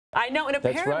I know, and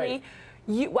apparently,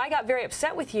 right. I got very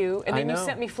upset with you, and then you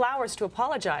sent me flowers to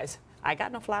apologize. I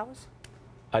got no flowers.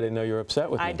 I didn't know you were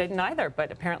upset with me. I didn't either,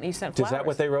 but apparently you sent flowers. Is that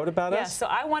what they wrote about us? Yes, so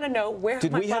I want to know where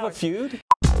Did my we flowers? have a feud?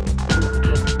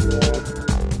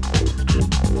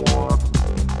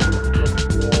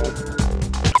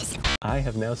 I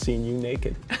have now seen you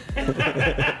naked.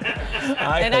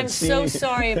 And I'm so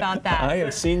sorry about that. I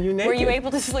have seen you naked. Were you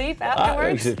able to sleep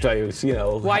afterwards? You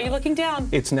know. Why are you looking down?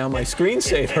 It's now my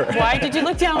screensaver. Why did you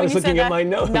look down when you said that? I was looking at my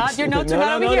notes. Not your notes no, are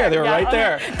not no, over here. They were right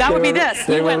there. That would be this.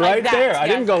 They You were went right like that. there. I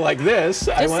didn't go like this.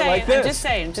 I went like this.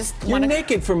 I'm just saying. You're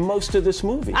naked for most of this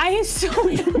movie. I am so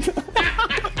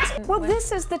Well,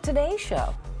 this is the Today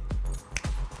Show.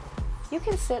 You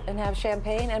can sit and have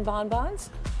champagne and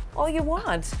bonbons all you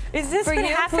want. Is this for what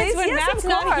you, happens please? when yes, Matt's of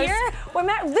not course. here? Well,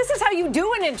 Matt, this is how you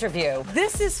do an interview.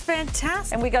 This is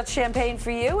fantastic. And we got champagne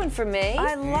for you and for me.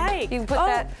 I like. You can put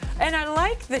that. And I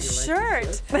like the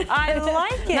shirt. I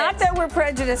like it. Not that we're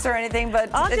prejudiced or anything, but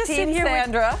I'll just Team sit here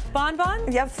Sandra. with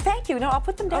bonbons? Yeah, thank you. No, I'll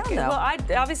put them down Okay, though. well,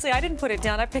 obviously I didn't put it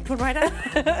down. I picked one right up.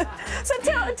 So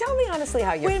tell me honestly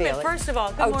how you're feeling. Wait a minute. First of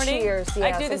all, good morning. Cheers.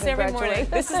 I do this every morning.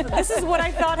 This is what I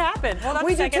thought happened. Hold on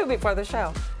we a second. do too before the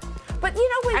show. But you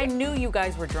know, I knew you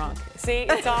guys were drunk. See,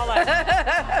 it's all like.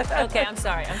 Okay, I'm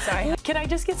sorry. I'm sorry. Can I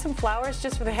just get some flowers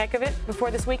just for the heck of it before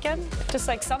this weekend? Just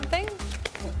like something?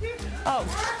 Oh,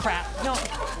 crap. No.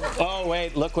 Oh,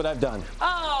 wait, look what I've done.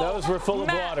 Oh, those were full of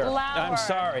water. Lauer. I'm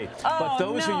sorry. But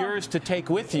those are yours to take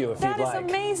with you if you'd like. That is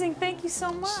amazing. Thank you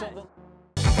so much.